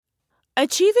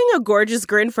Achieving a gorgeous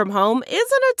grin from home isn't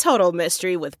a total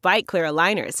mystery with Bite Clear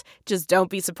aligners. Just don't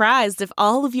be surprised if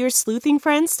all of your sleuthing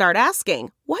friends start asking,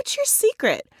 "What's your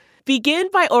secret?" Begin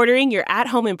by ordering your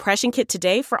at-home impression kit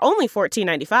today for only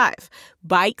 $14.95.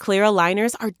 Bite Clear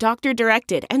aligners are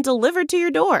doctor-directed and delivered to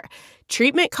your door.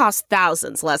 Treatment costs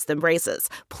thousands less than braces.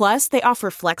 Plus, they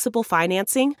offer flexible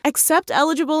financing, accept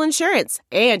eligible insurance,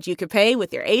 and you can pay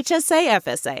with your HSA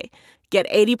FSA. Get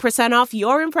 80% off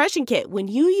your impression kit when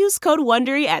you use code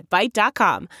WONDERY at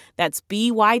Byte.com. That's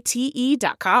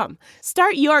BYTE.com.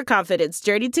 Start your confidence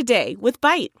journey today with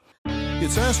Byte.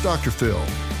 It's Ask Dr. Phil.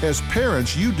 As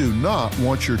parents, you do not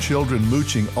want your children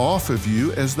mooching off of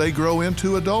you as they grow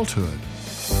into adulthood.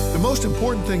 The most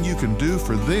important thing you can do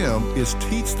for them is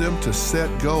teach them to set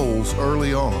goals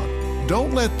early on.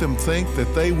 Don't let them think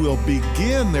that they will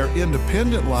begin their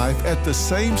independent life at the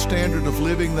same standard of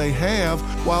living they have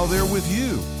while they're with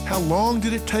you. How long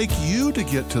did it take you to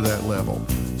get to that level?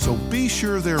 So be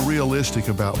sure they're realistic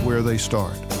about where they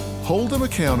start. Hold them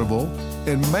accountable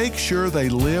and make sure they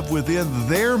live within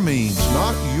their means,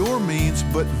 not your means,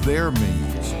 but their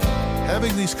means.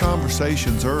 Having these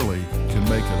conversations early can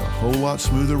make it a whole lot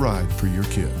smoother ride for your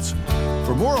kids.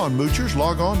 For more on moochers,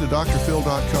 log on to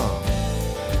drphil.com.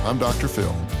 I'm Dr.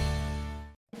 Phil.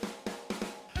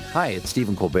 Hi, it's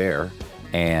Stephen Colbert,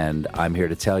 and I'm here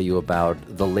to tell you about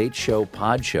The Late Show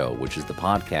Pod Show, which is the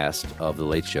podcast of The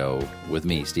Late Show with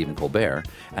me, Stephen Colbert,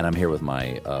 and I'm here with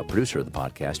my producer of the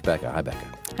podcast, Becca. Hi, Becca.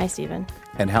 Hi, Stephen.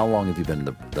 And how long have you been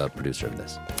the producer of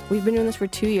this? We've been doing this for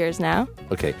 2 years now.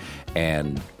 Okay,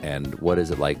 and what is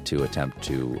it like to attempt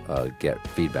to get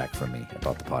feedback from me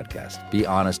about the podcast? Be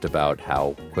honest about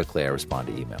how quickly I respond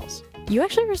to emails. You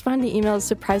actually respond to emails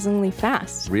surprisingly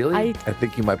fast. Really? I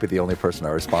think you might be the only person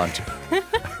I respond to.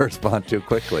 I respond to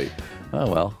quickly.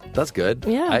 Oh, well, that's good.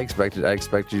 Yeah. I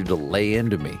expected you to lay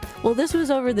into me. Well, this was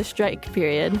over the strike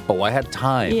period. Oh, I had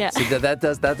time. Yeah. See, that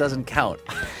doesn't count.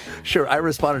 Sure, I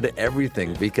responded to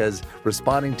everything because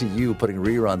responding to you putting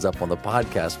reruns up on the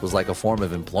podcast was like a form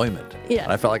of employment. Yeah.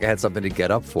 And I felt like I had something to get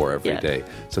up for every day.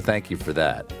 So thank you for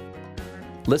that.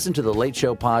 Listen to The Late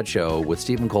Show Pod Show with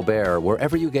Stephen Colbert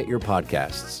wherever you get your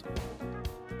podcasts.